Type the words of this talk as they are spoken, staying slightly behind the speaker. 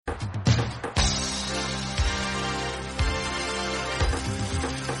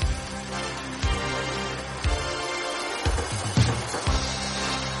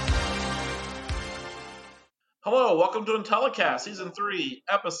Hello, welcome to Intellicast, Season 3,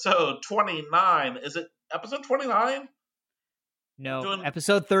 Episode 29. Is it Episode 29? No, Doing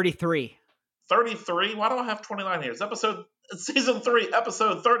episode 33. 33? Why do I have 29 here? It's Season 3,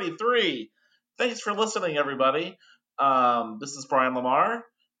 Episode 33. Thanks for listening, everybody. This is Brian Lamar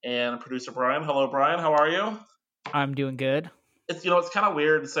and producer Brian. Hello, Brian. How are you? I'm doing good. It's kind of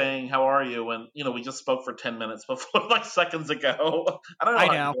weird saying "How are you" when we just spoke for 10 minutes before, like seconds ago. I don't know. I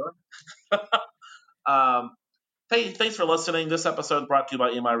how know. you're doing. Hey, thanks for listening. This episode brought to you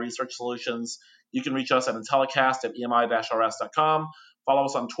by EMI Research Solutions. You can reach us at Intellicast at EMI-RS.com. Follow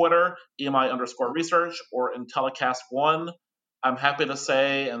us on Twitter, EMI_research, or Intellicast1. I'm happy to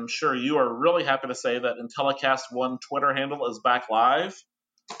say, and I'm sure you are really happy to say, that Intellicast1 Twitter handle is back live.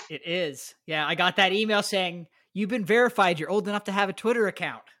 It is. Yeah, I got that email saying, you've been verified. You're old enough to have a Twitter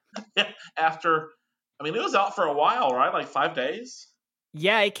account. After, it was out for a while, right? Like 5 days?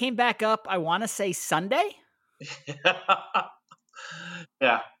 Yeah, it came back up, I want to say Sunday?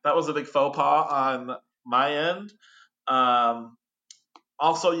 Yeah, that was a big faux pas on my end.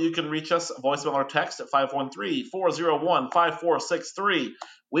 Also, you can reach us voicemail or text at 513-401-5463.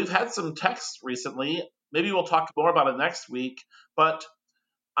 We've had some texts recently. Maybe we'll talk more about it next week. But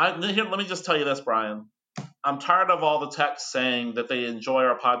let me just tell you this, Brian. I'm tired of all the texts saying that they enjoy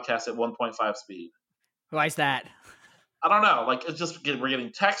our podcast at 1.5 speed. Why is that? I don't know. It's just we're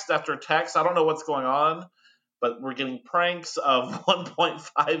getting text after text. I don't know what's going on, but we're getting pranks of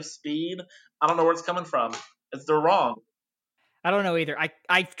 1.5 speed. I don't know where it's coming from. They're wrong. I don't know either.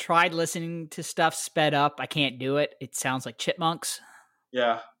 I've tried listening to stuff sped up. I can't do it. It sounds like chipmunks.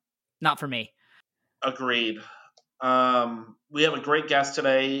 Yeah. Not for me. Agreed. We have a great guest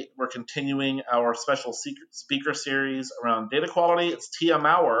today. We're continuing our special speaker series around data quality. It's Tia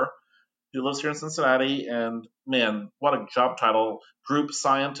Maurer, who lives here in Cincinnati, and man, what a job title, Group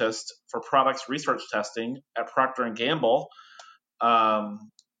Scientist for Products Research Testing at Procter & Gamble.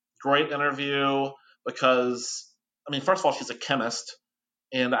 Great interview because, first of all, she's a chemist,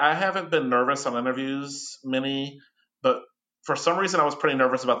 and I haven't been nervous on interviews many, but for some reason I was pretty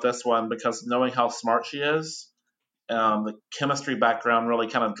nervous about this one because knowing how smart she is, the chemistry background really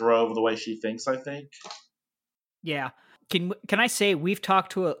kind of drove the way she thinks, I think. Yeah. Can I say we've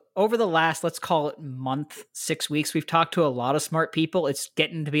talked to over the last, let's call it month, 6 weeks, we've talked to a lot of smart people. It's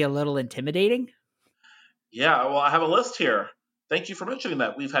getting to be a little intimidating. Yeah, well, I have a list here. Thank you for mentioning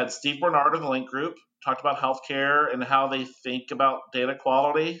that. We've had Steve Bernard of the Link Group talked about healthcare and how they think about data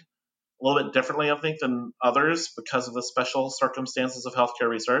quality a little bit differently, I think, than others because of the special circumstances of healthcare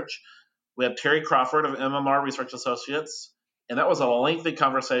research. We had Terry Crawford of MMR Research Associates, and that was a lengthy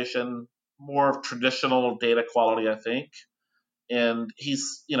conversation, more of traditional data quality, I think. And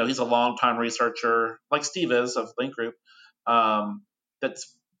he's a longtime researcher, like Steve is of Link Group,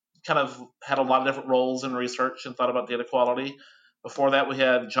 that's kind of had a lot of different roles in research and thought about data quality. Before that, we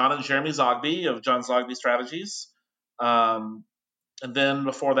had John and Jeremy Zogby of John Zogby Strategies. And then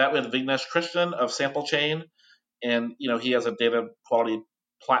before that, we had Vignesh Krishnan of Sample Chain. And, he has a data quality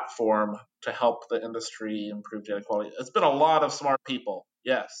platform to help the industry improve data quality. It's been a lot of smart people.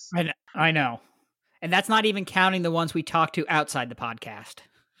 Yes. I know. And that's not even counting the ones we talked to outside the podcast.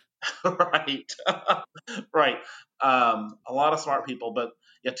 Right. Right. A lot of smart people. But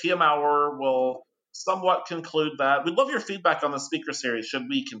yeah, Tia Maurer will somewhat conclude that. We'd love your feedback on the speaker series. Should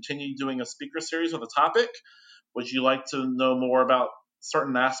we continue doing a speaker series with a topic? Would you like to know more about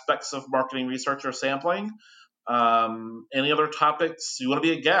certain aspects of marketing research or sampling? Any other topics? You want to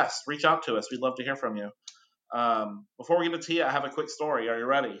be a guest? Reach out to us. We'd love to hear from you. Before we get to Tia, I have a quick story. Are you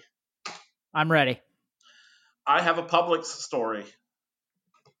ready? I'm ready. I have a Publix story.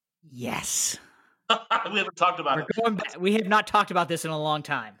 Yes. We haven't talked about it. We have not talked about this in a long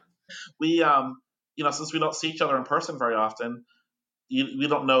time. We, since we don't see each other in person very often, we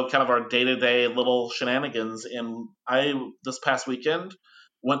don't know kind of our day-to-day little shenanigans. And this past weekend,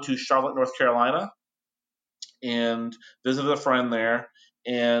 went to Charlotte, North Carolina, and visited a friend there.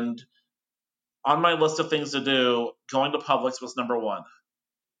 And on my list of things to do, going to Publix was number one.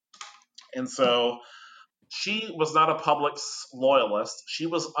 And so she was not a Publix loyalist. She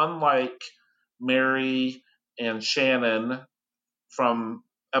was unlike Mary and Shannon from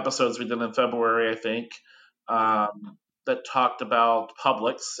episodes we did in February, I think, that talked about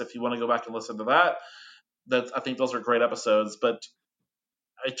Publix. If you want to go back and listen to that, I think those are great episodes. But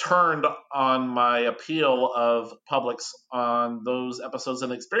I turned on my appeal of Publix on those episodes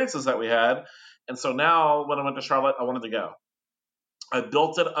and experiences that we had. And so now when I went to Charlotte, I wanted to go. I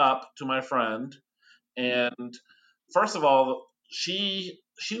built it up to my friend. And first of all,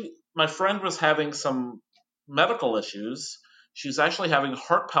 my friend was having some medical issues, she's actually having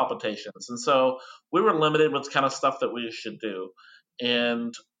heart palpitations. And so we were limited with kind of stuff that we should do.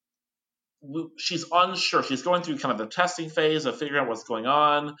 And she's unsure. She's going through kind of the testing phase of figuring out what's going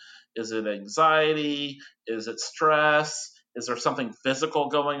on. Is it anxiety? Is it stress? Is there something physical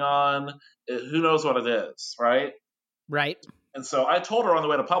going on? Who knows what it is, right? Right. And so I told her on the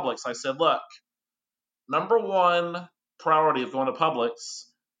way to Publix, I said, look, number one priority of going to Publix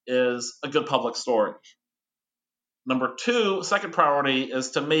is a good Publix story. Number two, second priority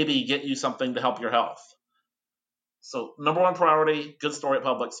is to maybe get you something to help your health. So number one priority, good story at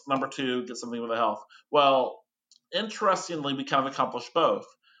Publix. Number two, get something with the health. Well, interestingly, we kind of accomplished both.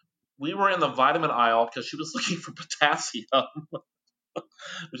 We were in the vitamin aisle because she was looking for potassium,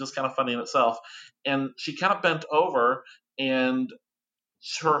 which is kind of funny in itself. And she kind of bent over and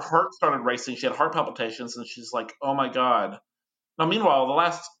her heart started racing. She had heart palpitations and she's like, oh my God. Now, meanwhile, the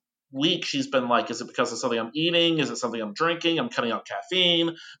last week she's been like, is it because of something I'm eating? Is it something I'm drinking? I'm cutting out caffeine.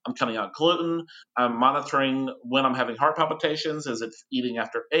 I'm cutting out gluten. I'm monitoring when I'm having heart palpitations. Is it eating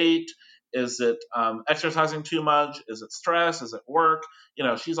after 8? Is it exercising too much? Is it stress? Is it work?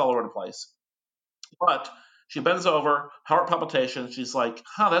 She's all over the place. But she bends over, heart palpitations. She's like,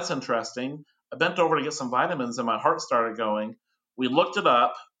 that's interesting. I bent over to get some vitamins and my heart started going. We looked it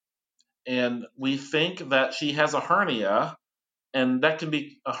up and we think that she has a hernia. And that can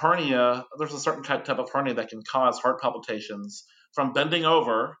be a hernia. There's a certain type of hernia that can cause heart palpitations from bending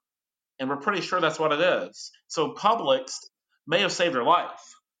over. And we're pretty sure that's what it is. So Publix may have saved her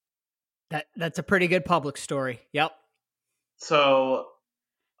life. That's a pretty good Publix story. Yep. So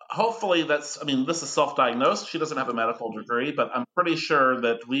hopefully this is self-diagnosed. She doesn't have a medical degree, but I'm pretty sure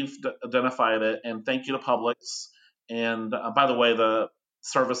that we've identified it. And thank you to Publix. And by the way, the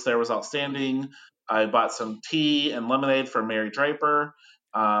service there was outstanding. I bought some tea and lemonade for Mary Draper.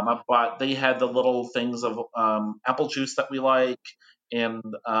 They had the little things of apple juice that we like. And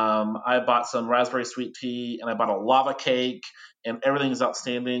I bought some raspberry sweet tea and I bought a lava cake and everything's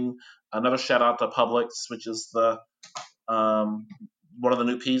outstanding. Another shout out to Publix, which is the one of the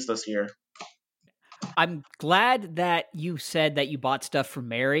new P's this year. I'm glad that you said that you bought stuff for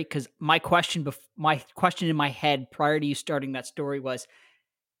Mary, because my question in my head prior to you starting that story was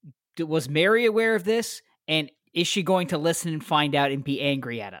Mary aware of this, and is she going to listen and find out and be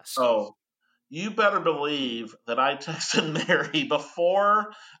angry at us? Oh, you better believe that I texted Mary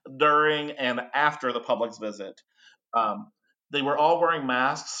before, during, and after the Publix visit. They were all wearing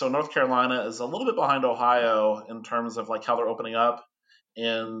masks, so North Carolina is a little bit behind Ohio in terms of like how they're opening up.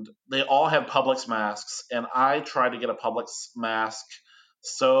 And they all had Publix masks, and I tried to get a Publix mask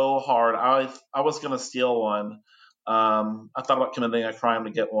so hard. I was going to steal one. I thought about committing a crime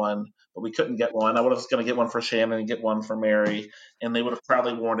to get one, but we couldn't get one. I was going to get one for Shannon and get one for Mary, and they would have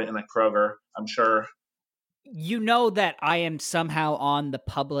probably worn it in a Kroger, I'm sure. You know that I am somehow on the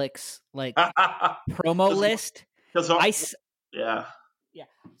Publix promo list. Yeah.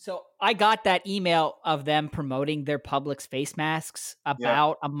 So I got that email of them promoting their Publix face masks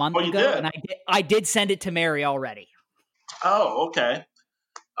about a month ago, and I did send it to Mary already. Oh, okay.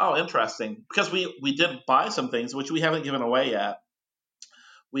 Oh, interesting. Because we did buy some things which we haven't given away yet.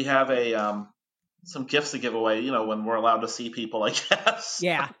 We have some gifts to give away, when we're allowed to see people, I guess.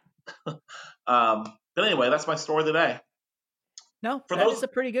 Yeah. But anyway, that's my story today. No, that is a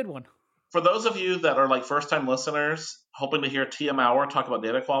pretty good one. For those of you that are like first-time listeners, hoping to hear Tia Maurer talk about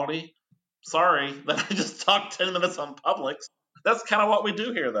data quality, sorry that I just talked 10 minutes on Publix. That's kind of what we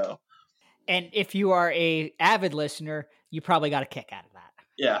do here, though. And if you are a avid listener, you probably got a kick out of that.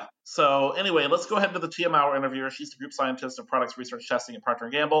 Yeah. So anyway, let's go ahead to the Tia Maurer interviewer. She's the group scientist of products research testing at Procter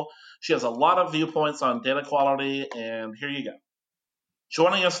 & Gamble. She has a lot of viewpoints on data quality, and here you go.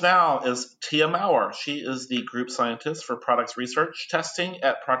 Joining us now is Tia Maurer. She is the group scientist for products research testing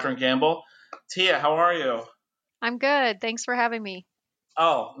at Procter & Gamble. Tia, how are you? I'm good. Thanks for having me.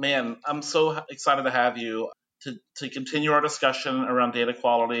 Oh, man, I'm so excited to have you to continue our discussion around data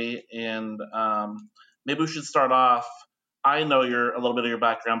quality. And maybe we should start off. I know a little bit of your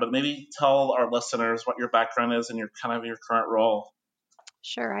background, but maybe tell our listeners what your background is and your current role.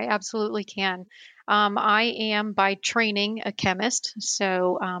 Sure, I absolutely can. I am by training a chemist.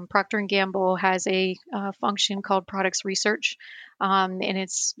 So Procter & Gamble has a function called products research, and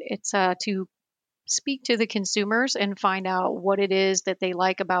it's to speak to the consumers and find out what it is that they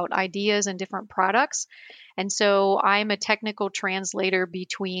like about ideas and different products. And so I'm a technical translator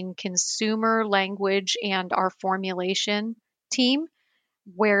between consumer language and our formulation team,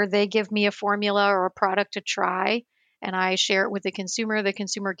 where they give me a formula or a product to try. and I share it with the consumer. The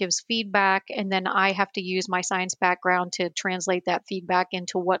consumer gives feedback, and then I have to use my science background to translate that feedback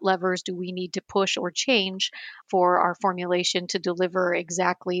into what levers do we need to push or change for our formulation to deliver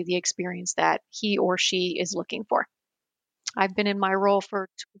exactly the experience that he or she is looking for. I've been in my role for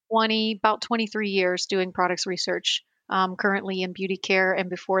about 23 years doing products research, currently in beauty care, and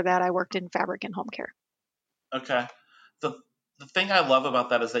before that, I worked in fabric and home care. Okay. The the thing I love about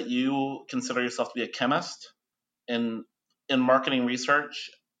that is that you consider yourself to be a chemist in marketing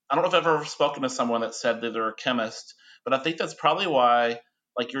research. I don't know if I've ever spoken to someone that said that they're a chemist, but I think that's probably why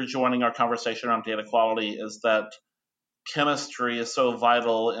like you're joining our conversation around data quality is that chemistry is so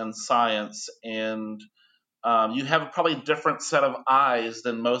vital in science, and you have probably a different set of eyes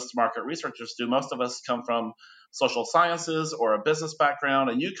than most market researchers do. Most of us come from social sciences or a business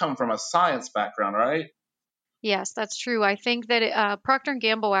background, and you come from a science background, right? Yes, that's true. I think that Procter and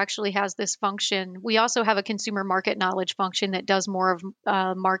Gamble actually has this function. We also have a consumer market knowledge function that does more of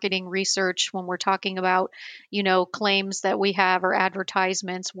marketing research when we're talking about, claims that we have or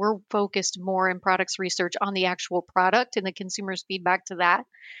advertisements. We're focused more in products research on the actual product and the consumer's feedback to that.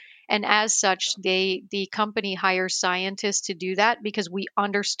 And as such, the company hires scientists to do that because we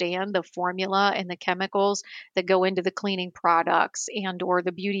understand the formula and the chemicals that go into the cleaning products and or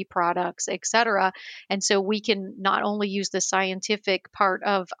the beauty products, et cetera. And so we can not only use the scientific part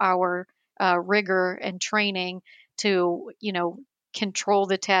of our rigor and training to, control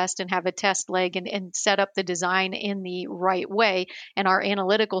the test and have a test leg and set up the design in the right way and our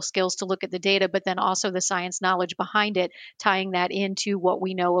analytical skills to look at the data, but then also the science knowledge behind it, tying that into what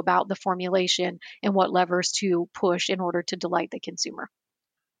we know about the formulation and what levers to push in order to delight the consumer.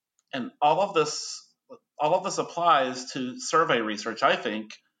 And all of this applies to survey research. I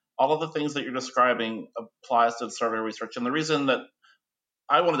think all of the things that you're describing applies to survey research. And the reason that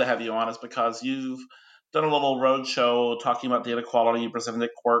I wanted to have you on is because you've done a little roadshow talking about data quality. You presented at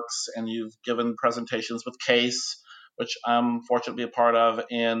Quirks, and you've given presentations with Case, which I'm fortunate to be a part of.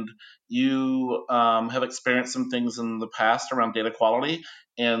 And you have experienced some things in the past around data quality.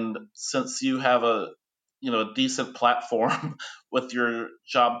 And since you have a decent platform with your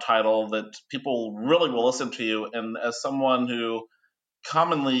job title, that people really will listen to you. And as someone who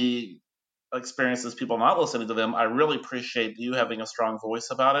commonly experiences people not listening to them, I really appreciate you having a strong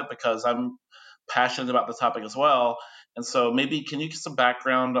voice about it because I'm passionate about the topic as well. And so maybe can you give some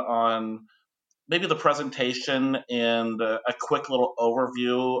background on maybe the presentation and a quick little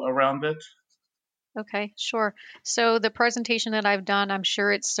overview around it? Okay, sure. So the presentation that I've done, I'm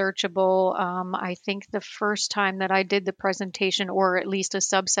sure it's searchable. I think the first time that I did the presentation, or at least a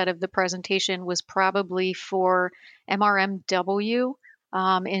subset of the presentation, was probably for MRMW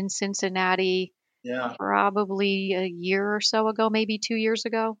in Cincinnati, Yeah. probably a year or so ago, maybe 2 years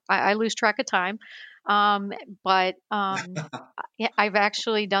ago. I lose track of time. Um, but yeah, I've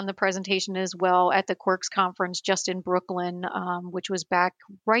actually done the presentation as well at the Quirks conference just in Brooklyn, which was back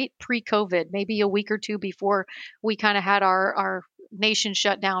right pre-COVID, maybe a week or two before we kind of had our nation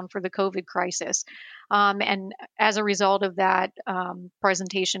shut down for the COVID crisis. And as a result of that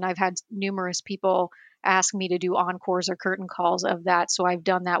presentation, I've had numerous people ask me to do encores or curtain calls of that. So I've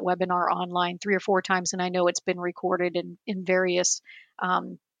done that webinar online 3 or 4 times, and I know it's been recorded in various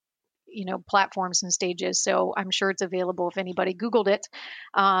um, platforms and stages. So I'm sure it's available if anybody Googled it.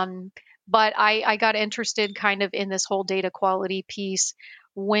 But I got interested kind of in this whole data quality piece.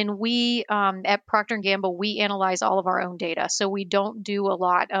 When we at Procter and Gamble, we analyze all of our own data, so we don't do a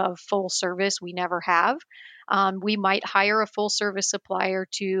lot of full service. We never have. We might hire a full service supplier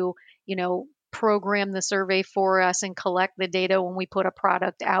to, program the survey for us and collect the data when we put a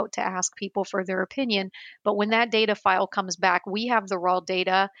product out to ask people for their opinion. But when that data file comes back, we have the raw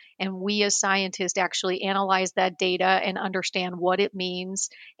data, and we as scientists actually analyze that data and understand what it means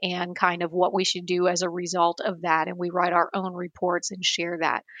and kind of what we should do as a result of that. And we write our own reports and share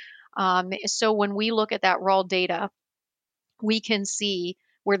that. So when we look at that raw data, we can see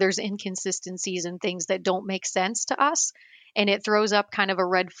where there's inconsistencies and things that don't make sense to us. And it throws up kind of a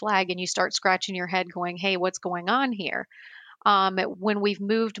red flag, and you start scratching your head going, hey, what's going on here? When we've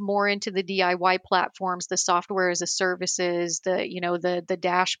moved more into the DIY platforms, the software as a services, the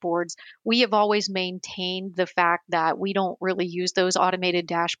dashboards, we have always maintained the fact that we don't really use those automated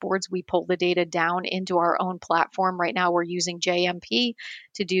dashboards. We pull the data down into our own platform. Right now, we're using JMP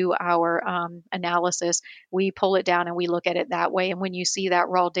to do our analysis. We pull it down and we look at it that way. And when you see that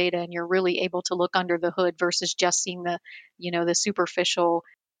raw data, and you're really able to look under the hood versus just seeing the superficial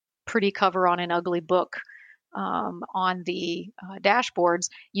pretty cover on an ugly book on the dashboards,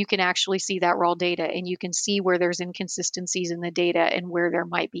 you can actually see that raw data, and you can see where there's inconsistencies in the data and where there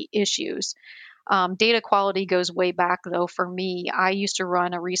might be issues. Data quality goes way back, though. For me, I used to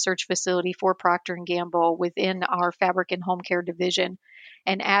run a research facility for Procter & Gamble within our fabric and home care division.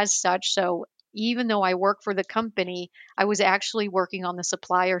 And as such, so even though I work for the company, I was actually working on the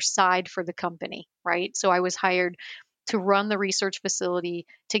supplier side for the company, right? So I was hired to run the research facility,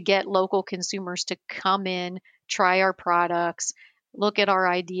 to get local consumers to come in, try our products, look at our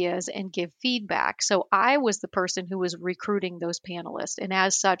ideas, and give feedback. So I was the person who was recruiting those panelists. And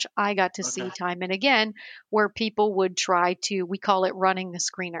as such, I got to Okay. see time and again where people would try to, we call it running the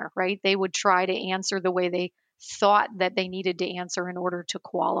screener, right? They would try to answer the way they thought that they needed to answer in order to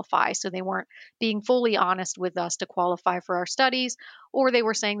qualify. So they weren't being fully honest with us to qualify for our studies, or they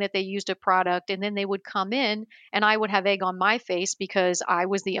were saying that they used a product and then they would come in and I would have egg on my face because I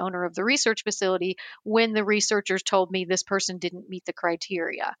was the owner of the research facility when the researchers told me this person didn't meet the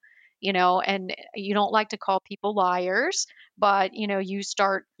criteria. And you don't like to call people liars, but you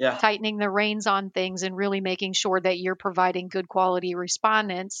start Yeah. tightening the reins on things and really making sure that you're providing good quality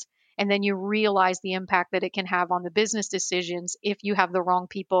respondents. And then you realize the impact that it can have on the business decisions if you have the wrong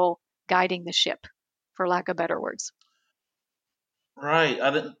people guiding the ship, for lack of better words. Right. I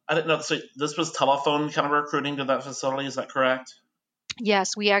didn't know. So this was telephone kind of recruiting to that facility. Is that correct?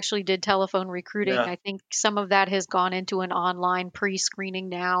 Yes, we actually did telephone recruiting. Yeah. I think some of that has gone into an online pre-screening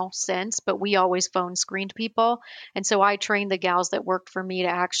now since, but we always phone screened people. And so I trained the gals that worked for me to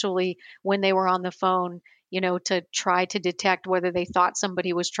actually, when they were on the phone, to try to detect whether they thought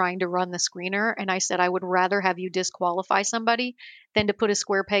somebody was trying to run the screener. And I said, I would rather have you disqualify somebody than to put a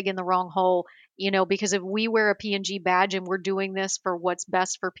square peg in the wrong hole, because if we wear a P&G badge and we're doing this for what's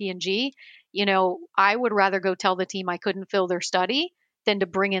best for P&G, I would rather go tell the team I couldn't fill their study than to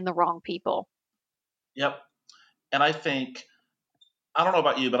bring in the wrong people. Yep. And I think, I don't know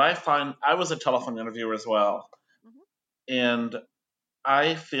about you, but I find I was a telephone interviewer as well. Mm-hmm. And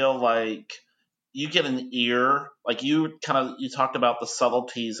I feel like you get an ear, like you talked about the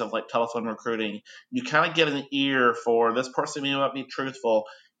subtleties of like telephone recruiting. You kind of get an ear for this person may not be truthful,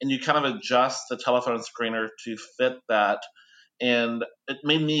 and you kind of adjust the telephone screener to fit that. And it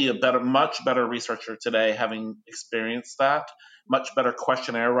made me much better researcher today, having experienced that. Much better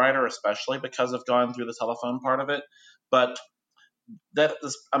questionnaire writer, especially because I've gone through the telephone part of it. But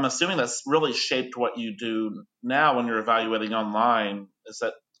I'm assuming that's really shaped what you do now when you're evaluating online. Is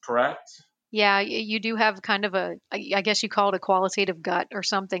that correct? Yeah, you do have kind of I guess you call it a qualitative gut or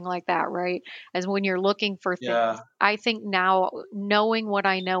something like that, right? As when you're looking for things. Yeah. I think now, knowing what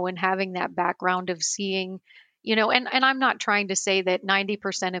I know and having that background of seeing, and I'm not trying to say that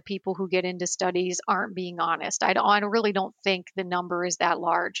 90% of people who get into studies aren't being honest. I really don't think the number is that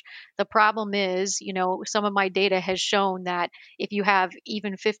large. The problem is, some of my data has shown that if you have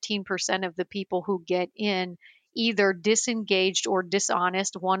even 15% of the people who get in either disengaged or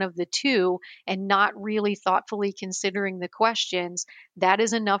dishonest, one of the two, and not really thoughtfully considering the questions, that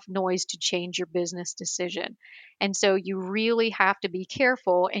is enough noise to change your business decision. And so you really have to be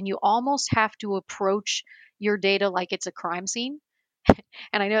careful and you almost have to approach your data like it's a crime scene.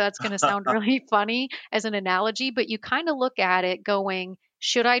 And I know that's going to sound really funny as an analogy, but you kind of look at it going,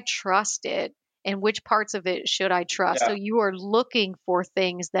 should I trust it? And which parts of it should I trust? So Yeah. you are looking for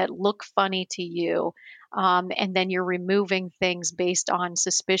things that look funny to you. And then you're removing things based on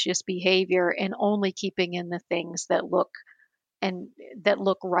suspicious behavior and only keeping in the things and that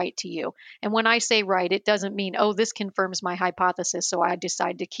look right to you. And when I say right, it doesn't mean, oh, this confirms my hypothesis, so I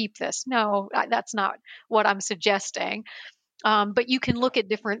decide to keep this. No, that's not what I'm suggesting. But you can look at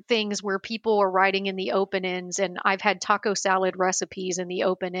different things where people are writing in the open ends, and I've had taco salad recipes in the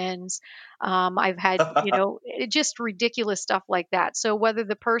open ends. I've had, just ridiculous stuff like that. So whether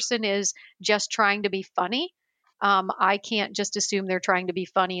the person is just trying to be funny, I can't just assume they're trying to be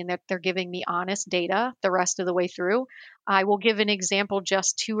funny and that they're giving me honest data the rest of the way through. I will give an example.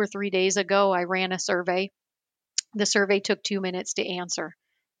 Just 2 or 3 days ago, I ran a survey. The survey took 2 minutes to answer.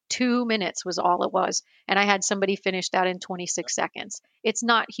 2 minutes was all it was. And I had somebody finish that in 26 seconds. It's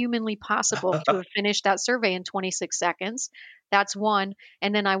not humanly possible to have finished that survey in 26 seconds. That's one.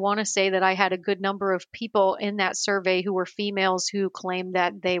 And then I want to say that I had a good number of people in that survey who were females who claimed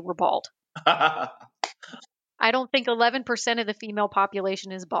that they were bald. I don't think 11% of the female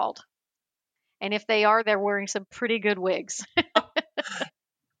population is bald. And if they are, they're wearing some pretty good wigs.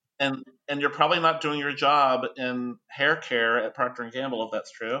 and you're probably not doing your job in hair care at Procter and Gamble if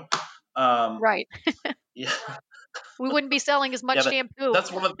that's true. Right. Yeah. We wouldn't be selling as much Yeah. shampoo.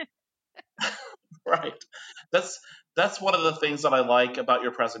 That's one of right. That's one of the things that I like about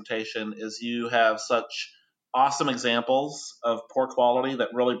your presentation is you have such awesome examples of poor quality that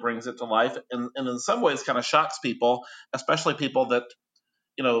really brings it to life, and in some ways kind of shocks people, especially people that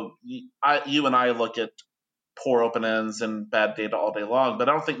you and I look at poor open ends and bad data all day long, but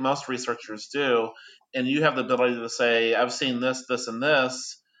I don't think most researchers do. And you have the ability to say, I've seen this, this, and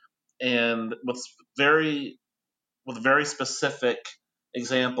this, and with very specific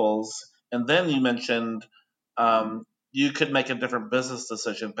examples. And then you mentioned you could make a different business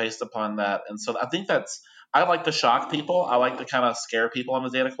decision based upon that. And so I think I like to shock people. I like to kind of scare people on the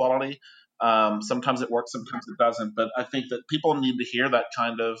data quality. Sometimes it works, sometimes it doesn't. But I think that people need to hear that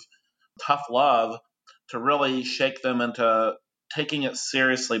kind of tough love to really shake them into taking it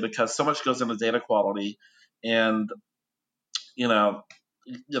seriously, because so much goes into data quality. And,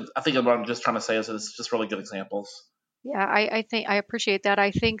 I think what I'm just trying to say is that it's just really good examples. Yeah, I think I appreciate that.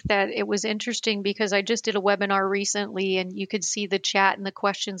 I think that it was interesting because I just did a webinar recently and you could see the chat and the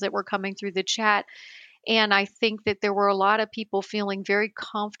questions that were coming through the chat. And I think that there were a lot of people feeling very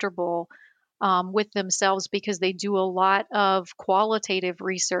comfortable with themselves because they do a lot of qualitative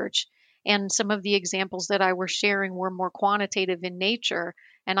research. And some of the examples that I was sharing were more quantitative in nature.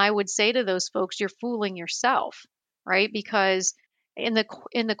 And I would say to those folks, you're fooling yourself, right? Because in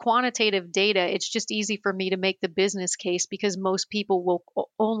the quantitative data, it's just easy for me to make the business case because most people will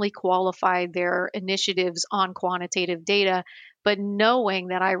only qualify their initiatives on quantitative data. But knowing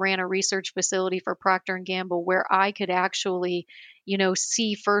that I ran a research facility for Procter and Gamble where I could actually,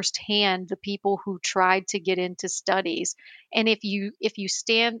 see firsthand the people who tried to get into studies. And if you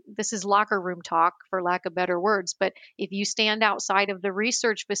stand, this is locker room talk for lack of better words, but if you stand outside of the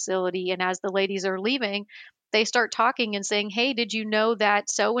research facility and as the ladies are leaving, they start talking and saying, "Hey, did you know that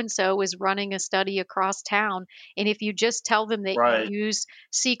so and so is running a study across town?" And if you just tell them that you Right, use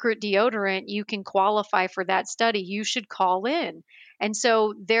secret deodorant, you can qualify for that study. You should call in. And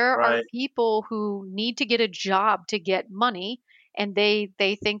so there are right. people who need to get a job to get money, and they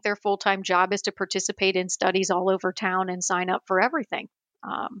think their full-time job is to participate in studies all over town and sign up for everything.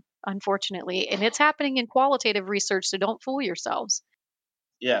 Unfortunately, and it's happening in qualitative research, so don't fool yourselves.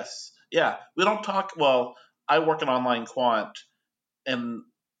 Yes. Yeah. We don't talk. Well, I work in online quant, and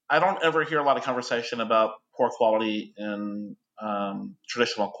I don't ever hear a lot of conversation about poor quality in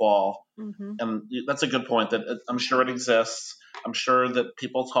traditional qual. Hmm. And that's a good point. I'm sure it exists. I'm sure that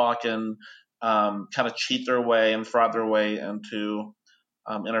people talk and kind of cheat their way and fraud their way into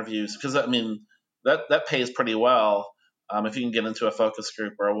interviews, because I mean that pays pretty well. If you can get into a focus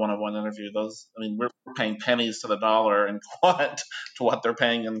group or a one-on-one interview, we're paying pennies to the dollar in quant to what they're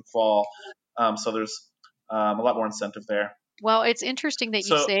paying in qual. So there's a lot more incentive there. Well, it's interesting that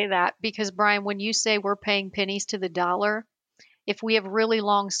you So say that because, Brian, when you say we're paying pennies to the dollar, if we have really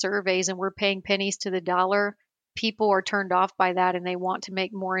long surveys and we're paying pennies to the dollar, people are turned off by that and they want to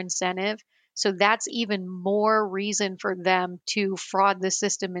make more incentive. So that's even more reason for them to fraud the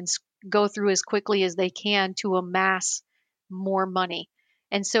system and go through as quickly as they can to amass more money.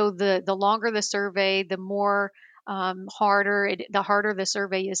 And so the longer the survey, the more the harder the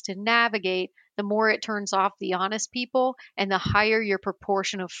survey is to navigate, the more it turns off the honest people, and the higher your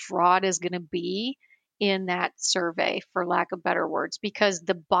proportion of fraud is going to be in that survey, for lack of better words, because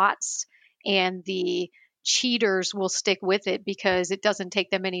the bots and the cheaters will stick with it because it doesn't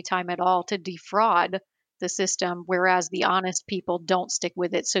take them any time at all to defraud the system, whereas the honest people don't stick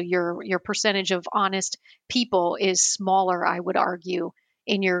with it. So your percentage of honest people is smaller, I would argue,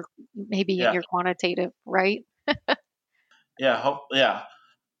 in your maybe in yeah, your quantitative, right? yeah.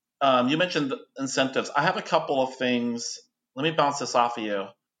 You mentioned incentives. I have a couple of things. Let me bounce this off of you.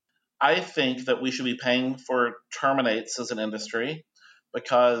 I think that we should be paying for terminates as an industry,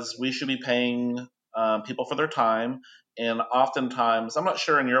 because we should be paying people for their time. And oftentimes, I'm not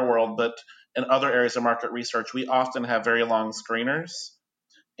sure in your world, but in other areas of market research, we often have very long screeners.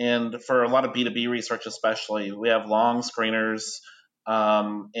 And for a lot of B2B research, especially, we have long screeners,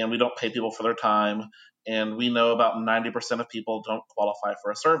 and we don't pay people for their time. And we know about 90% of people don't qualify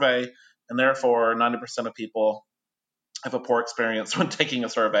for a survey. And therefore, 90% of people have a poor experience when taking a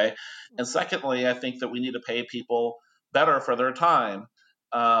survey. And secondly, I think that we need to pay people better for their time.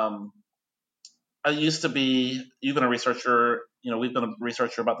 Um, I used to be, you've been a researcher, we've been a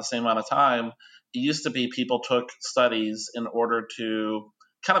researcher about the same amount of time. It used to be people took studies in order to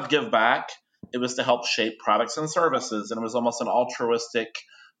kind of give back. It was to help shape products and services, and it was almost an altruistic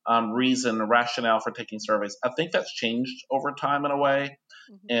reason, rationale for taking surveys. I think that's changed over time in a way,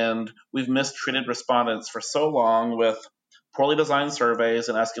 Mhm. and we've mistreated respondents for so long with poorly designed surveys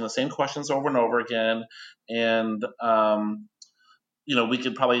and asking the same questions over and over again. And we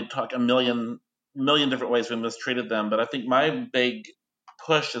could probably talk a million different ways we mistreated them. But I think my big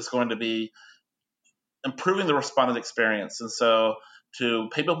push is going to be improving the respondent experience. And so to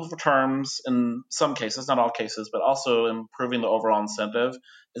pay people for terms in some cases, not all cases, but also improving the overall incentive.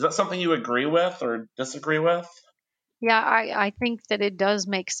 Is that something you agree with or disagree with? Yeah, I think that it does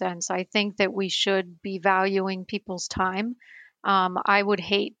make sense. I think that we should be valuing people's time. I would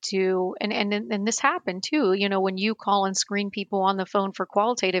hate to, and this happened too. You know, when you call and screen people on the phone for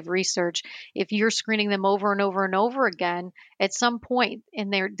qualitative research, if you're screening them over and over and over again, at some point,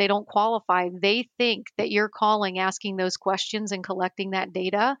 and they don't qualify, they think that you're calling, asking those questions, and collecting that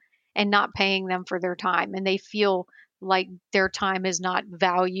data, and not paying them for their time, and they feel like their time is not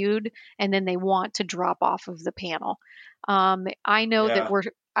valued, and then they want to drop off of the panel. I know that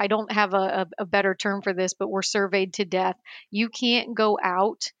Yeah. I don't have a better term for this, but we're surveyed to death. You can't go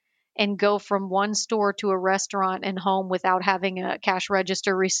out and go from one store to a restaurant and home without having a cash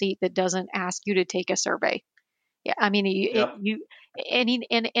register receipt that doesn't ask you to take a survey. Yeah, I mean, Yep.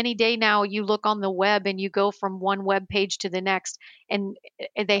 any day now, you look on the web and you go from one web page to the next, and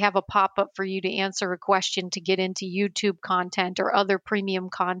they have a pop up for you to answer a question to get into YouTube content or other premium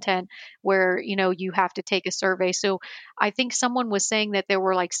content where you have to take a survey. So I think someone was saying that there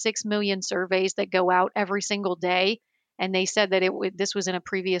were like 6 million surveys that go out every single day. And they said that this was in a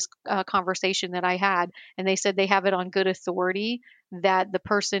previous conversation that I had, and they said they have it on good authority that the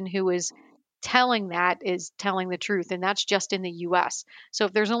person who is telling that is telling the truth, and that's just in the US. So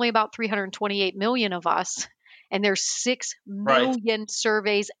if there's only about 328 million of us and there's 6 Right. million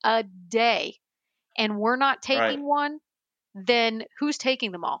surveys a day and we're not Right. taking one, then who's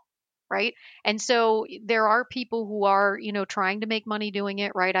taking them all? Right. And so there are people who are, trying to make money doing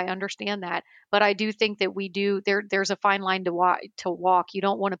it. Right. I understand that. But I do think that there's a fine line to walk. You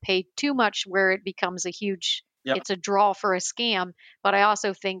don't want to pay too much where it becomes Yep. it's a draw for a scam. But I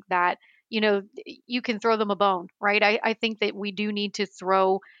also think that, you can throw them a bone. Right. I think that we do need to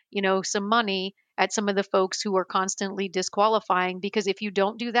throw, some money at some of the folks who are constantly disqualifying, because if you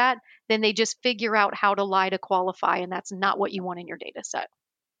don't do that, then they just figure out how to lie to qualify, and that's not what you want in your data set.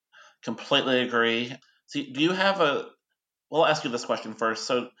 Completely agree. So, do you have a? Well, I'll ask you this question first.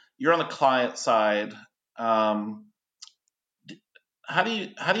 So, you're on the client side. Um, how do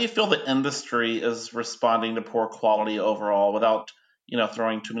you feel the industry is responding to poor quality overall without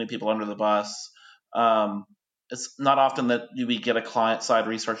throwing too many people under the bus? Um, it's not often that we get a client side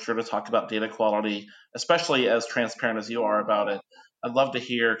researcher to talk about data quality, especially as transparent as you are about it. I'd love to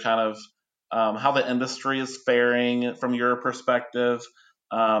hear kind of how the industry is faring from your perspective.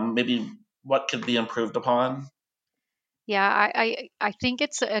 Maybe what could be improved upon. Yeah, I think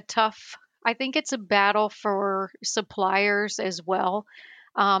it's a tough. I think it's a battle for suppliers as well.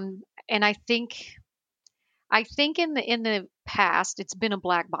 And I think in the past it's been a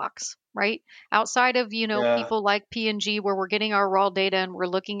black box, right? Outside of, Yeah. people like P&G, where we're getting our raw data and we're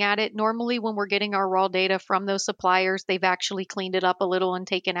looking at it. Normally when we're getting our raw data from those suppliers, they've actually cleaned it up a little and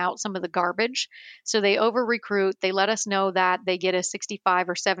taken out some of the garbage. So they over recruit. They let us know that they get a 65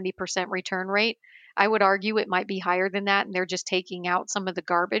 or 70% return rate. I would argue it might be higher than that, and they're just taking out some of the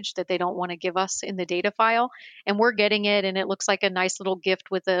garbage that they don't want to give us in the data file. And we're getting it, and it looks like a nice little gift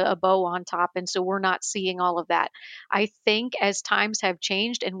with a bow on top. And so we're not seeing all of that. I think as times have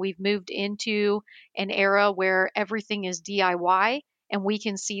changed and we've moved into an era where everything is DIY and we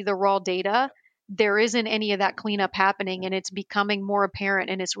can see the raw data, there isn't any of that cleanup happening, and it's becoming more apparent,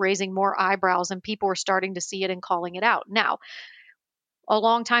 and it's raising more eyebrows, and people are starting to see it and calling it out. Now, a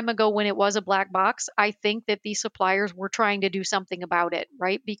long time ago when it was a black box, I think that these suppliers were trying to do something about it,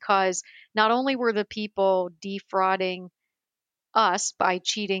 right? Because not only were the people defrauding us by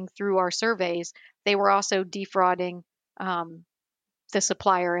cheating through our surveys, they were also defrauding um, the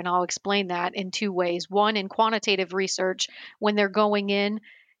supplier. And I'll explain that in two ways. One, in quantitative research, when they're going in,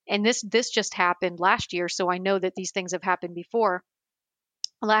 and this just happened last year, so I know that these things have happened before.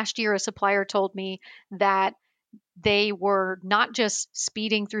 Last year, a supplier told me that they were not just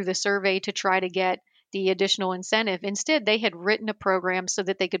speeding through the survey to try to get the additional incentive. Instead, they had written a program so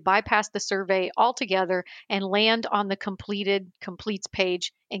that they could bypass the survey altogether and land on the completes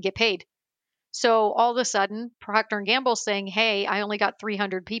page and get paid. So all of a sudden, Procter and Gamble saying, "Hey, I only got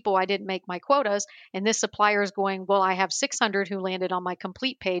 300 people. I didn't make my quotas." And this supplier is going, "Well, I have 600 who landed on my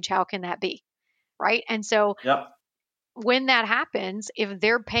complete page. How can that be?" Right? And so Yep. when that happens, if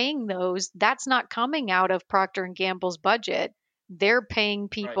they're paying those, that's not coming out of Procter and Gamble's budget. They're paying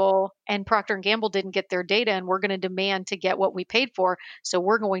Right. people, and Procter and Gamble didn't get their data, and we're going to demand to get what we paid for. So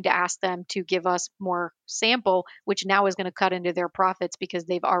we're going to ask them to give us more sample, which now is going to cut into their profits because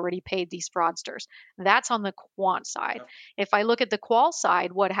they've already paid these fraudsters. That's on the quant side. Yep. If I look at the qual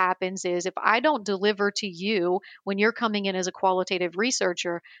side, what happens is if I don't deliver to you when you're coming in as a qualitative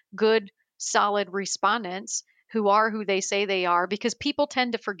researcher good, solid respondents who are who they say they are, because people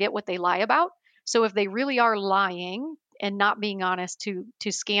tend to forget what they lie about. So if they really are lying and not being honest to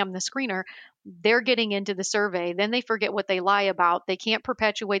scam the screener, they're getting into the survey. Then they forget what they lie about. They can't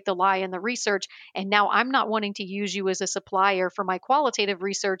perpetuate the lie in the research. And now I'm not wanting to use you as a supplier for my qualitative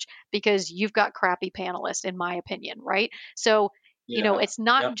research because you've got crappy panelists, in my opinion, right? So, Yeah. it's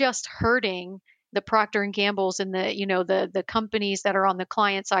not Yep. just hurting the Procter and Gambles and the companies that are on the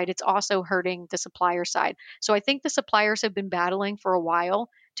client side. It's also hurting the supplier side. So I think the suppliers have been battling for a while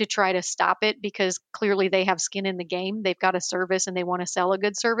to try to stop it, because clearly they have skin in the game. They've got a service and they want to sell a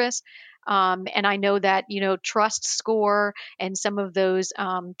good service. And I know that, Trust Score and some of those,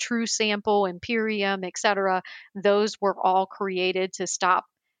 True Sample, Imperium, et cetera, those were all created to stop,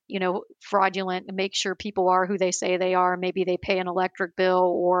 fraudulent, and make sure people are who they say they are. Maybe they pay an electric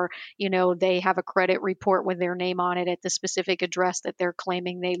bill, or, they have a credit report with their name on it at the specific address that they're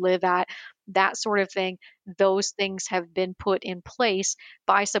claiming they live at, that sort of thing. Those things have been put in place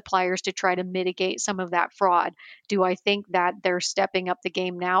by suppliers to try to mitigate some of that fraud. Do I think that they're stepping up the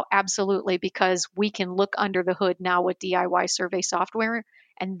game now? Absolutely, because we can look under the hood now with DIY survey software,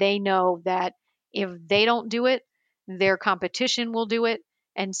 and they know that if they don't do it, their competition will do it.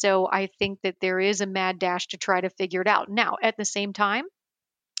 And so I think that there is a mad dash to try to figure it out. Now, at the same time,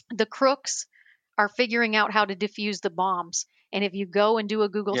 the crooks are figuring out how to defuse the bombs. And if you go and do a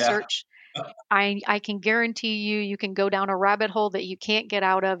Google Yeah. search, I can guarantee you can go down a rabbit hole that you can't get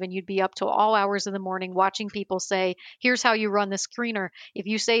out of, and you'd be up till all hours of the morning watching people say, here's how you run the screener. If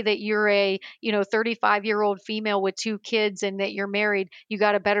you say that you're a 35-year-old female with 2 kids and that you're married, you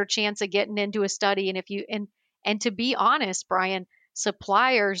got a better chance of getting into a study. And if you and to be honest, Brian,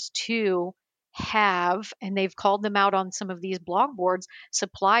 suppliers too have, and they've called them out on some of these blog boards,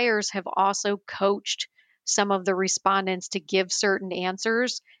 suppliers have also coached some of the respondents to give certain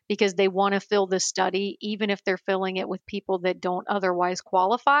answers, because they want to fill the study, even if they're filling it with people that don't otherwise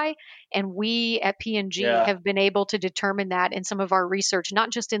qualify. And we at P&G Yeah. have been able to determine that in some of our research,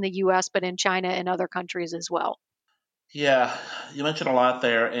 not just in the US, but in China and other countries as well. Yeah. You mentioned a lot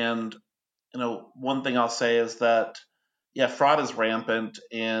there, and one thing I'll say is that, yeah, fraud is rampant,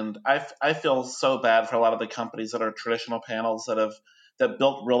 and I feel so bad for a lot of the companies that are traditional panels that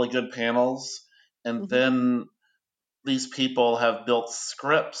built really good panels, and Mm-hmm. then these people have built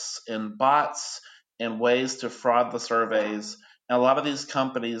scripts and bots and ways to fraud the surveys. And a lot of these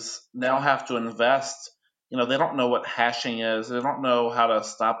companies now have to invest. They don't know what hashing is. They don't know how to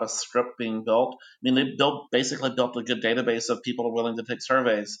stop a script being built. I mean, they basically built a good database of people willing to take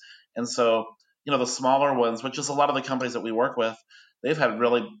surveys. And so, the smaller ones, which is a lot of the companies that we work with, they've had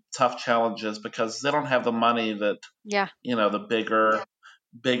really tough challenges because they don't have the money that, Yeah. the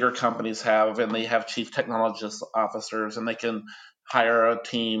bigger companies have, and they have chief technologist officers, and they can hire a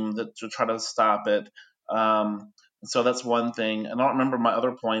team to try to stop it. And so that's one thing. And I don't remember my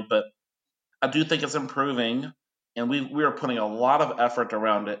other point, but I do think it's improving, and we are putting a lot of effort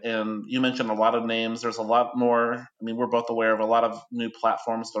around it. And you mentioned a lot of names. There's a lot more. I mean, we're both aware of a lot of new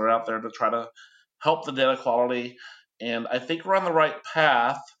platforms that are out there to try to help the data quality. And I think we're on the right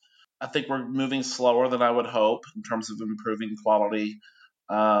path. I think we're moving slower than I would hope in terms of improving quality.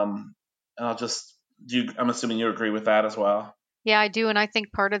 And I'm assuming you agree with that as well. Yeah, I do. And I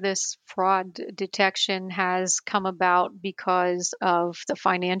think part of this fraud detection has come about because of the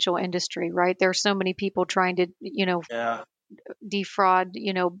financial industry, right? There are so many people trying to, Yeah. defraud,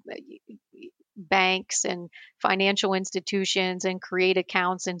 banks and financial institutions, and create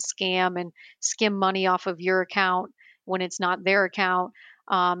accounts and scam and skim money off of your account when it's not their account.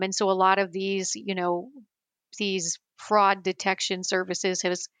 And so a lot of these fraud detection services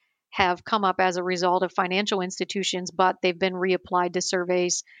have come up as a result of financial institutions, but they've been reapplied to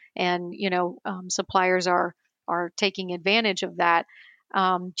surveys, and suppliers are taking advantage of that.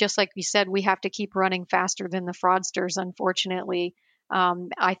 Just like we said, we have to keep running faster than the fraudsters, unfortunately.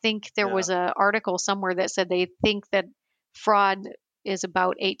 I think there Yeah. was an article somewhere that said they think that fraud is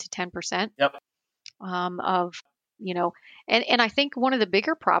about 8 to 10% Yep. of, and I think one of the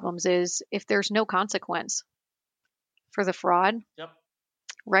bigger problems is if there's no consequence for the fraud, Yep.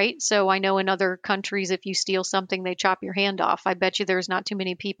 right? So I know in other countries, if you steal something, they chop your hand off. I bet you there's not too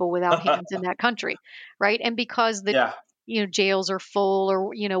many people without hands in that country, right? And because the Yeah. jails are full,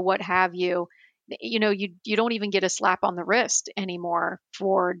 or what have you, you don't even get a slap on the wrist anymore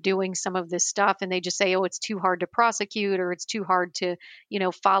for doing some of this stuff, and they just say, oh, it's too hard to prosecute, or it's too hard to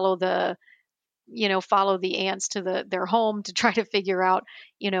follow the ants to their home to try to figure out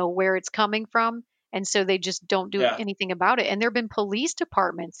where it's coming from. And so they just don't do Yeah. anything about it. And there have been police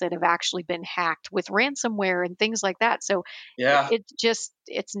departments that have actually been hacked with ransomware and things like that. So Yeah.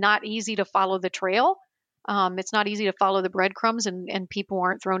 it's not easy to follow the trail. It's not easy to follow the breadcrumbs, and people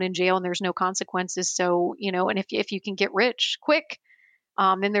aren't thrown in jail and there's no consequences. So, and if you can get rich quick,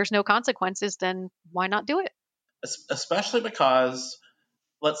 and there's no consequences, then why not do it? Especially because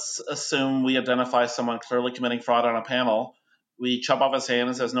let's assume we identify someone clearly committing fraud on a panel. We chop off his hand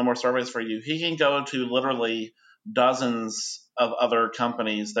and says, no more surveys for you. He can go to literally dozens of other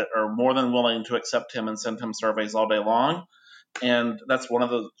companies that are more than willing to accept him and send him surveys all day long. And that's one of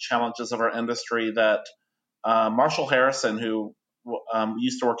the challenges of our industry that Marshall Harrison, who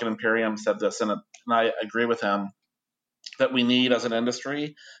used to work at Imperium, said this, and I agree with him, that we need as an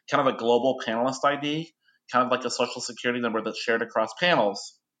industry kind of a global panelist ID, kind of like a social security number that's shared across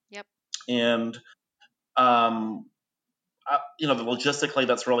panels. Yep. And the logistically,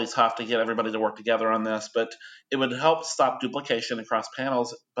 that's really tough to get everybody to work together on this, but it would help stop duplication across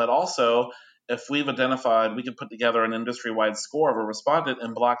panels. But also, if we've identified, we can put together an industry-wide score of a respondent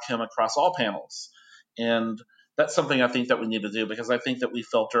and block him across all panels. And that's something I think that we need to do, because I think that we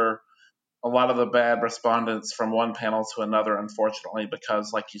filter a lot of the bad respondents from one panel to another, unfortunately,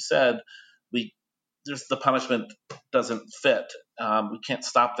 because, like you said, the punishment doesn't fit. We can't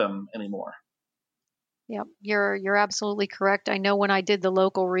stop them anymore. Yep, you're absolutely correct. I know when I did the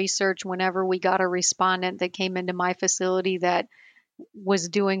local research, whenever we got a respondent that came into my facility that was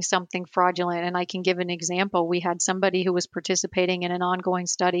doing something fraudulent, and I can give an example. We had somebody who was participating in an ongoing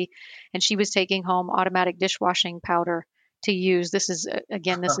study, and she was taking home automatic dishwashing powder to use. This is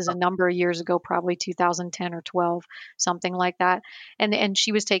a number of years ago, probably 2010 or 12, something like that. And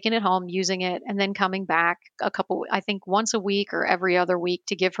she was taking it home, using it, and then coming back I think once a week or every other week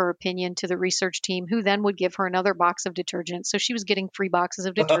to give her opinion to the research team, who then would give her another box of detergent. So she was getting 3 boxes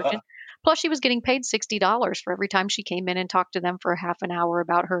of detergent. Plus, she was getting paid $60 for every time she came in and talked to them for a half an hour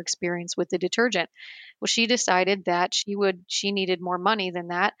about her experience with the detergent. Well, she decided that she needed more money than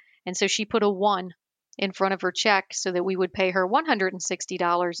that. And so she put a 1 in front of her check so that we would pay her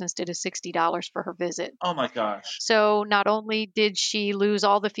 $160 instead of $60 for her visit. Oh my gosh. So not only did she lose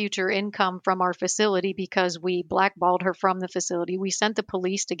all the future income from our facility because we blackballed her from the facility, we sent the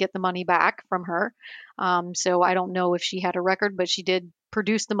police to get the money back from her. So I don't know if she had a record, but she did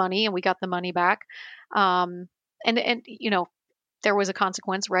produce the money and we got the money back. And there was a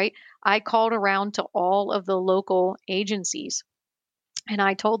consequence, right? I called around to all of the local agencies and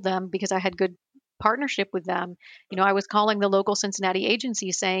I told them, because I had good partnership with them, I was calling the local Cincinnati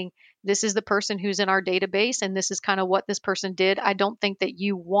agency saying, this is the person who's in our database and this is kind of what this person did. I don't think that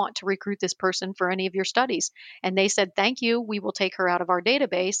you want to recruit this person for any of your studies. And they said, thank you, we will take her out of our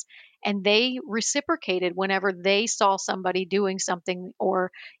database. And they reciprocated whenever they saw somebody doing something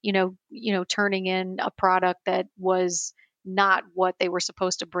or turning in a product that was not what they were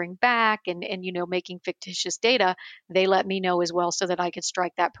supposed to bring back and making fictitious data. They let me know as well so that I could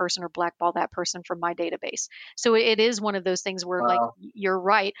strike that person or blackball that person from my database. So it is one of those things where, like, you're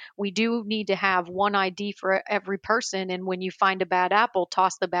right, we do need to have one ID for every person, and when you find a bad apple,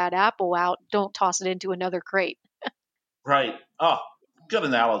 toss the bad apple out, don't toss it into another crate. Right. Oh, good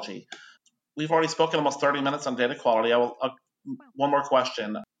analogy. We've already spoken almost 30 minutes on data quality. One more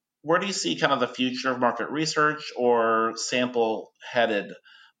question. Where do you see kind of the future of market research or sample headed?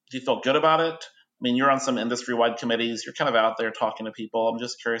 Do you feel good about it? I mean, you're on some industry-wide committees. You're kind of out there talking to people. I'm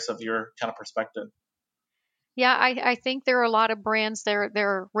just curious of your kind of perspective. Yeah, I think there are a lot of brands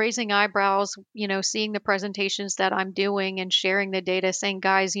they're raising eyebrows, seeing the presentations that I'm doing and sharing the data, saying,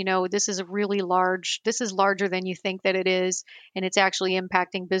 guys, this is this is larger than you think that it is, and it's actually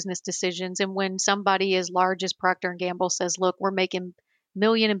impacting business decisions. And when somebody as large as Procter and Gamble says, look, we're making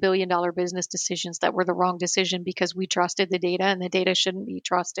million and billion dollar business decisions that were the wrong decision because we trusted the data and the data shouldn't be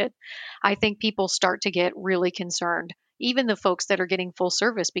trusted, I think people start to get really concerned. Even the folks that are getting full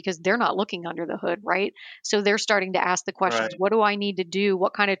service, because they're not looking under the hood, right? So they're starting to ask the questions, Right. what do I need to do?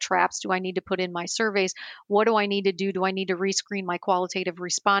 What kind of traps do I need to put in my surveys? What do I need to do? Do I need to rescreen my qualitative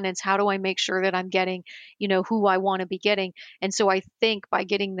respondents? How do I make sure that I'm getting, who I want to be getting? And so I think by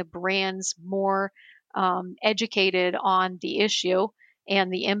getting the brands more educated on the issue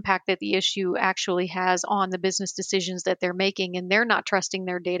and the impact that the issue actually has on the business decisions that they're making, and they're not trusting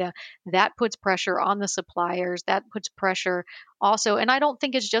their data, that puts pressure on the suppliers. That puts pressure also, and I don't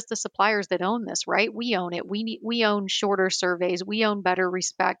think it's just the suppliers that own this, right? We own it. We own shorter surveys. We own better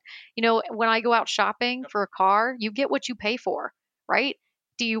respect. When I go out shopping for a car, you get what you pay for, right?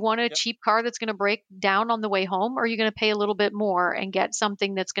 Do you want a Yep. cheap car that's going to break down on the way home, or are you going to pay a little bit more and get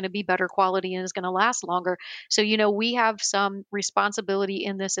something that's going to be better quality and is going to last longer? So, we have some responsibility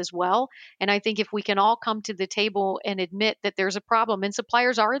in this as well. And I think if we can all come to the table and admit that there's a problem, and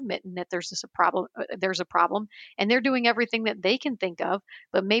suppliers are admitting that there's a problem, and they're doing everything that they can think of.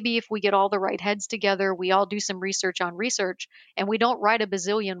 But maybe if we get all the right heads together, we all do some research on research, and we don't write a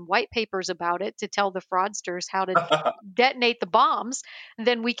bazillion white papers about it to tell the fraudsters how to detonate the bombs,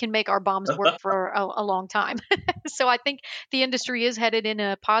 then we can make our bombs work for a long time. So I think the industry is headed in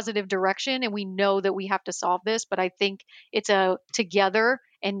a positive direction, and we know that we have to solve this. But I think it's a together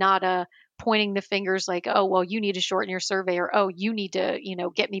and not a pointing the fingers like, oh, well, you need to shorten your survey, or, oh, you need to,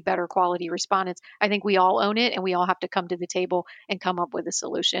 get me better quality respondents. I think we all own it, and we all have to come to the table and come up with a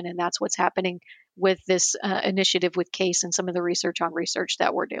solution. And that's what's happening with this initiative with CASE and some of the research on research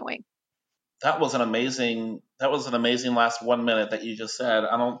that we're doing. That was an amazing last 1 minute that you just said.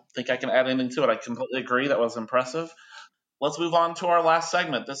 I don't think I can add anything to it. I completely agree. That was impressive. Let's move on to our last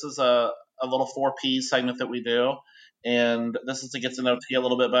segment. This is a little 4P segment that we do. And this is to get to know Tia a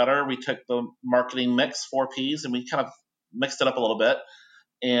little bit better. We took the marketing mix, 4Ps, and we kind of mixed it up a little bit.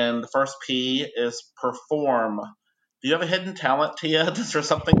 And the first P is perform. Do you have a hidden talent, Tia? Is there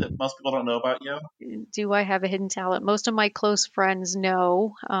something that most people don't know about you? Do I have a hidden talent? Most of my close friends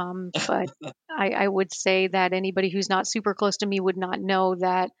know, but I would say that anybody who's not super close to me would not know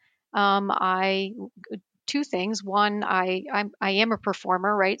that I two things. One, I am a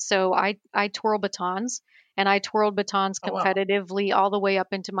performer, right? So I twirl batons, and I twirled batons Oh, wow. competitively all the way up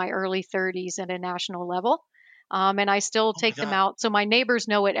into my early 30s at a national level. And I still Oh, my take them God. out. So my neighbors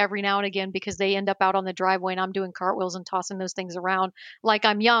know it every now and again because they end up out on the driveway and I'm doing cartwheels and tossing those things around like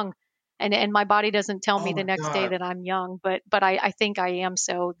I'm young. And my body doesn't tell me Oh, the my next day God. that I'm young, but I think I am.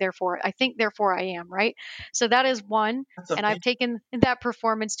 So therefore I am, right? So that is one. That's And I've amazing. taken that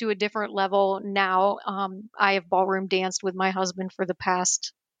performance to a different level now. I have ballroom danced with my husband for the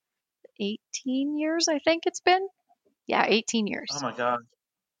past 18 years, I think it's been. Yeah, 18 Oh, years. my God.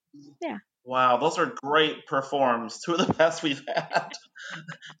 Yeah. Wow, those are great performs. Two of the best we've had.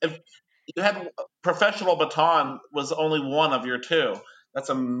 If you had professional baton was only one of your two. That's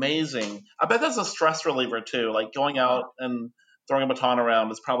amazing. I bet that's a stress reliever too. Like going out and throwing a baton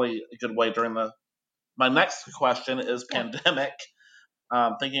around is probably a good way during the. My next question is Yeah. pandemic.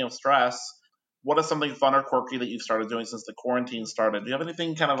 Thinking of stress, what is something fun or quirky that you've started doing since the quarantine started? Do you have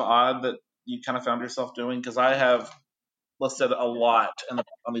anything kind of odd that you kind of found yourself doing? Because I have listed a lot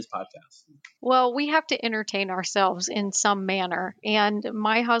on these podcasts. Well, we have to entertain ourselves in some manner. And Yeah.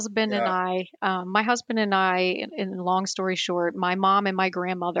 my husband and I, in long story short, my mom and my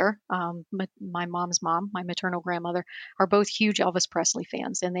grandmother, my mom's mom, my maternal grandmother, are both huge Elvis Presley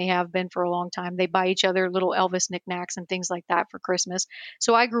fans, and they have been for a long time. They buy each other little Elvis knickknacks and things like that for Christmas.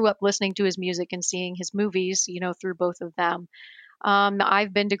 So I grew up listening to his music and seeing his movies, through both of them.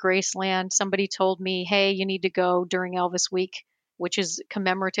 I've been to Graceland. Somebody told me, hey, you need to go during Elvis Week, which is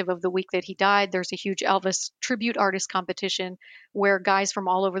commemorative of the week that he died. There's a huge Elvis tribute artist competition where guys from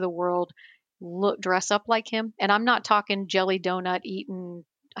all over the world dress up like him. And I'm not talking jelly donut eating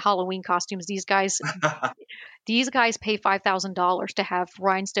Halloween costumes. These guys pay $5,000 to have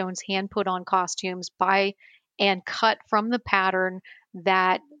rhinestones hand put on costumes by and cut from the pattern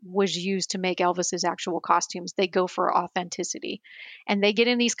that was used to make Elvis's actual costumes. They go for authenticity. And they get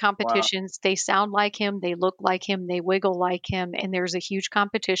in these Wow. competitions. They sound like him, they look like him, they wiggle like him, and there's a huge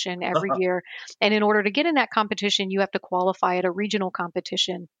competition every year. And in order to get in that competition, you have to qualify at a regional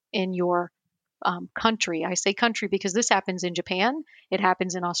competition in your country. I say country because this happens in Japan, it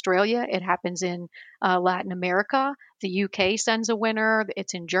happens in Australia, it happens in Latin America. The UK sends a winner,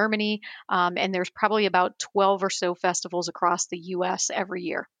 it's in Germany, and there's probably about 12 or so festivals across the US every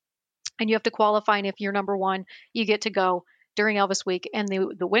year. And you have to qualify, and if you're number one, you get to go during Elvis Week. And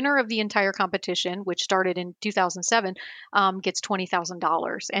the winner of the entire competition, which started in 2007, gets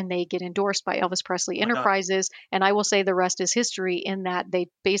 $20,000, and they get endorsed by Elvis Presley Oh my God. Enterprises. And I will say the rest is history in that they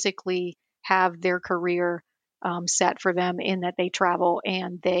basically have their career set for them in that they travel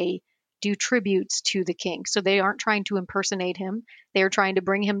and they do tributes to the king. So they aren't trying to impersonate him. They're trying to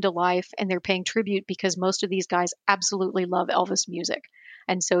bring him to life, and they're paying tribute because most of these guys absolutely love Elvis music.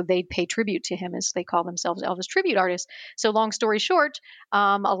 And so they pay tribute to him, as they call themselves Elvis tribute artists. So long story short,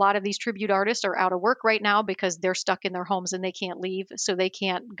 a lot of these tribute artists are out of work right now because they're stuck in their homes and they can't leave. So they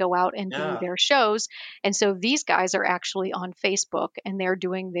can't go out and do Yeah. their shows. And so these guys are actually on Facebook, and they're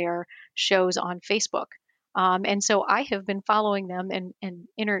doing their shows on Facebook. And so I have been following them and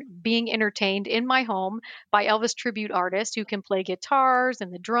being entertained in my home by Elvis tribute artists who can play guitars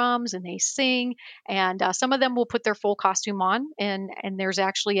and the drums and they sing. And some of them will put their full costume on. And there's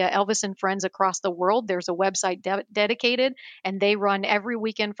actually a Elvis and Friends across the world. There's a website dedicated, and they run every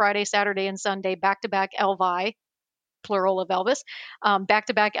weekend, Friday, Saturday, and Sunday, back to back Elvi, plural of Elvis, back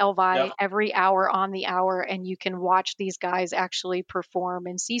to back Elvi, Yep. every hour on the hour. And you can watch these guys actually perform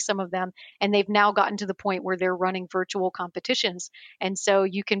and see some of them. And they've now gotten to the point where they're running virtual competitions. And so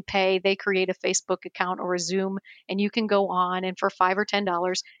you can pay, they create a Facebook account or a Zoom, and you can go on, and for $5 or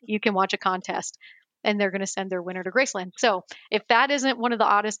 $10, you can watch a contest. And they're going to send their winner to Graceland. So if that isn't one of the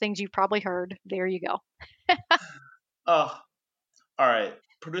oddest things you've probably heard, there you go. Oh, all right.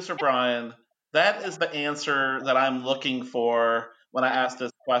 Producer Brian, that is the answer that I'm looking for when I ask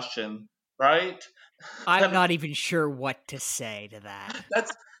this question, right? I'm not even sure what to say to that.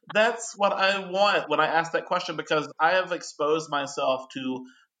 That's what I want when I ask that question, because I have exposed myself to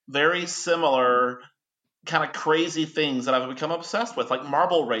very similar kind of crazy things that I've become obsessed with, like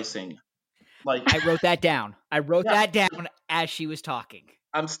marble racing. Like, I wrote that down. Yeah. that down as she was talking.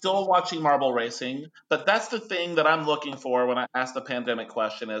 I'm still watching marble racing, but that's the thing that I'm looking for when I ask the pandemic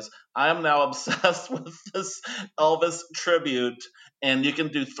question is I'm now obsessed with this Elvis tribute, and you can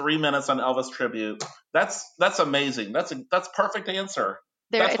do 3 minutes on Elvis tribute. That's amazing. That's perfect answer.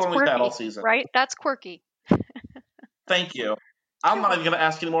 That's It's one we've quirky, had all season. right? That's quirky. Thank you. I'm not even going to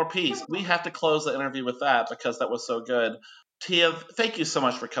ask any more P's. We have to close the interview with that because that was so good. Tia, thank you so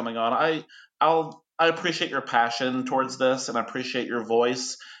much for coming on. I appreciate your passion towards this, and I appreciate your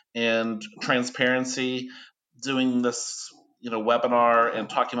voice and transparency doing this, webinar and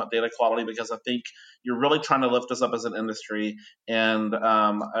talking about data quality, because I think you're really trying to lift us up as an industry, and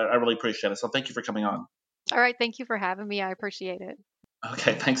I really appreciate it. So thank you for coming on. All right. Thank you for having me. I appreciate it.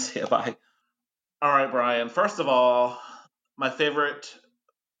 Okay, thanks. Yeah, bye. All right, Brian. First of all, my favorite,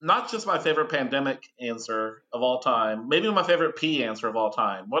 not just my favorite pandemic answer of all time, maybe my favorite P answer of all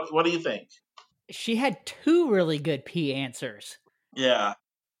time. What do you think? She had two really good P answers. Yeah.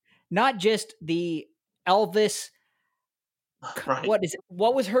 Not just the Elvis. Right.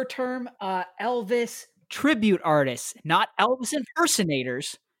 What was her term? Elvis tribute artists, not Elvis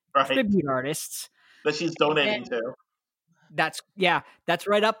impersonators. Right. Tribute artists that she's donating to. That's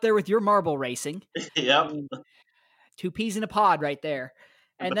right up there with your marble racing. Yep. 2 peas in a pod right there.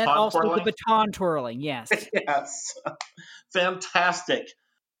 And then also the baton twirling. Yes. Yes. Fantastic.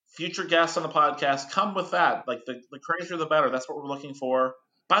 Future guests on the podcast, come with that. Like the crazier the better. That's what we're looking for.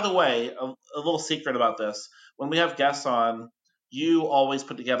 By the way, a little secret about this. When we have guests on, you always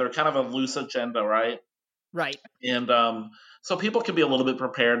put together kind of a loose agenda, right? Right. And so people can be a little bit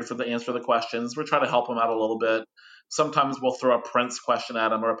prepared for the answer to the questions. We're trying to help them out a little bit. Sometimes we'll throw a Prince question at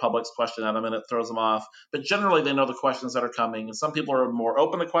them or a Publix question at them, and it throws them off. But generally, they know the questions that are coming. And some people are more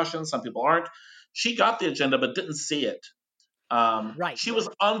open to questions. Some people aren't. She got the agenda but didn't see it. Right. She was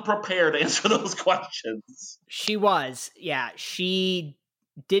unprepared to answer those questions. She was. Yeah. She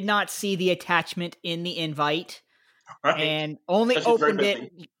did not see the attachment in the invite, right, and only opened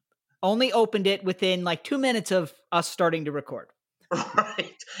it within like 2 minutes of us starting to record.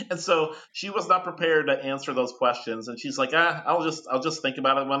 Right. And so she was not prepared to answer those questions. And she's like, I'll just think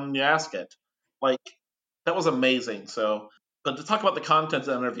about it when you ask it. Like, that was amazing. So, but to talk about the content of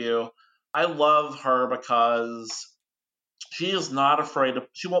the interview, I love her because she is not afraid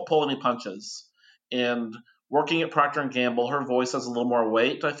she won't pull any punches. And working at Procter & Gamble, her voice has a little more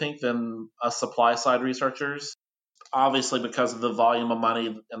weight, I think, than supply side researchers. Obviously, because of the volume of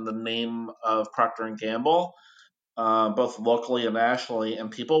money and the name of Procter & Gamble, both locally and nationally,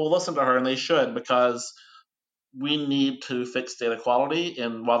 and people will listen to her, and they should, because we need to fix data quality.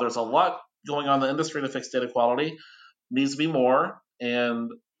 And while there's a lot going on in the industry to fix data quality, needs to be more.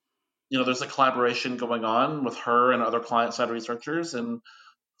 And there's a collaboration going on with her and other client side researchers and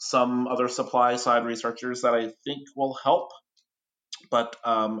some other supply side researchers that I think will help. But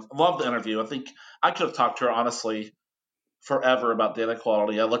love the interview. I think I could have talked to her honestly forever about data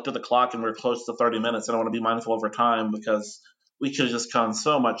quality. I looked at the clock and we're close to 30 minutes. I don't want to be mindful over time because we could have just gone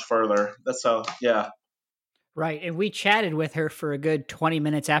so much further. That's so, yeah. Right. And we chatted with her for a good 20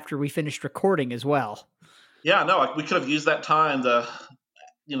 minutes after we finished recording as well. Yeah, no, we could have used that time to,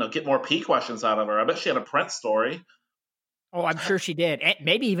 get more P questions out of her. I bet she had a Prince story. Oh, I'm sure she did. And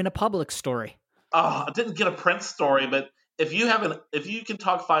maybe even a Publix story. Oh, I didn't get a Prince story, but if you can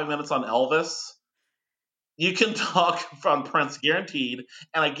talk 5 minutes on Elvis, you can talk on Prince, guaranteed,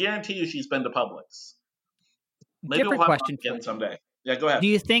 and I guarantee you she's been to Publix. Maybe Different question again someday. Yeah, go ahead. Do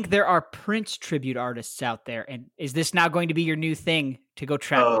you think there are Prince tribute artists out there, and is this now going to be your new thing to go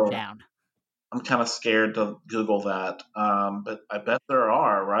track them down? I'm kind of scared to Google that. But I bet there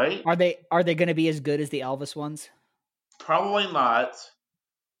are, right? Are they going to be as good as the Elvis ones? Probably not.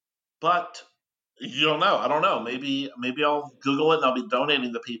 But you don't know. I don't know. Maybe I'll Google it and I'll be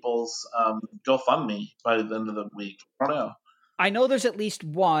donating to people's GoFundMe by the end of the week. I don't know. I know there's at least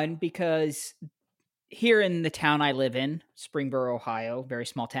one because here in the town I live in, Springboro, Ohio, very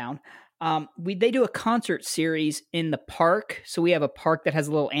small town, they do a concert series in the park. So we have a park that has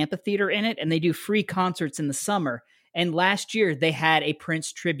a little amphitheater in it, and they do free concerts in the summer. And last year they had a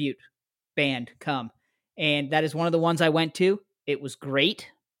Prince tribute band come, and that is one of the ones I went to. It was great.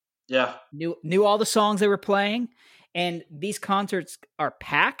 Yeah. Knew all the songs they were playing, and these concerts are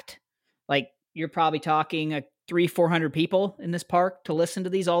packed. Like, you're probably talking 300-400 people in this park to listen to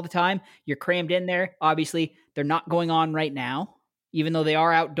these all the time. You're crammed in there. Obviously, they're not going on right now, even though they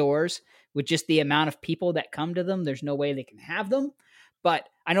are outdoors. With just the amount of people that come to them, there's no way they can have them. But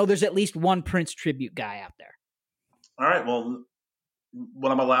I know there's at least one Prince tribute guy out there. All right. Well,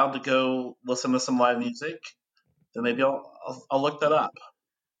 when I'm allowed to go listen to some live music, then maybe I'll look that up.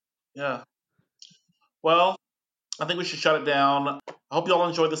 Yeah. Well, I think we should shut it down. I hope you all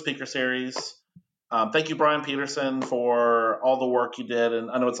enjoyed the speaker series. Thank you, Brian Peterson, for all the work you did.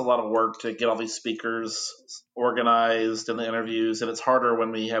 And I know it's a lot of work to get all these speakers organized and the interviews. And it's harder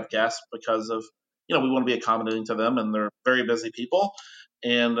when we have guests because of, we want to be accommodating to them, and they're very busy people.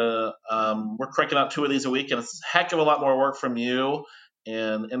 And we're cranking out 2 of these a week, and it's a heck of a lot more work from you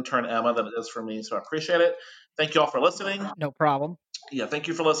and intern Emma than it is for me. So I appreciate it. Thank you all for listening. No problem. Yeah, thank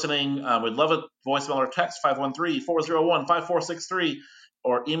you for listening. We'd love a voicemail or text, 513-401-5463,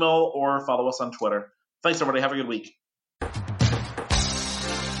 or email or follow us on Twitter. Thanks, everybody. Have a good week.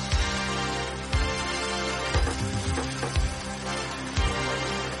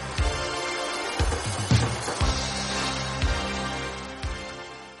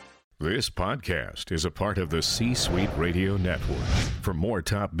 This podcast is a part of the C-Suite Radio Network. For more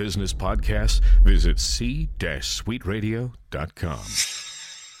top business podcasts, visit c-suiteradio.com.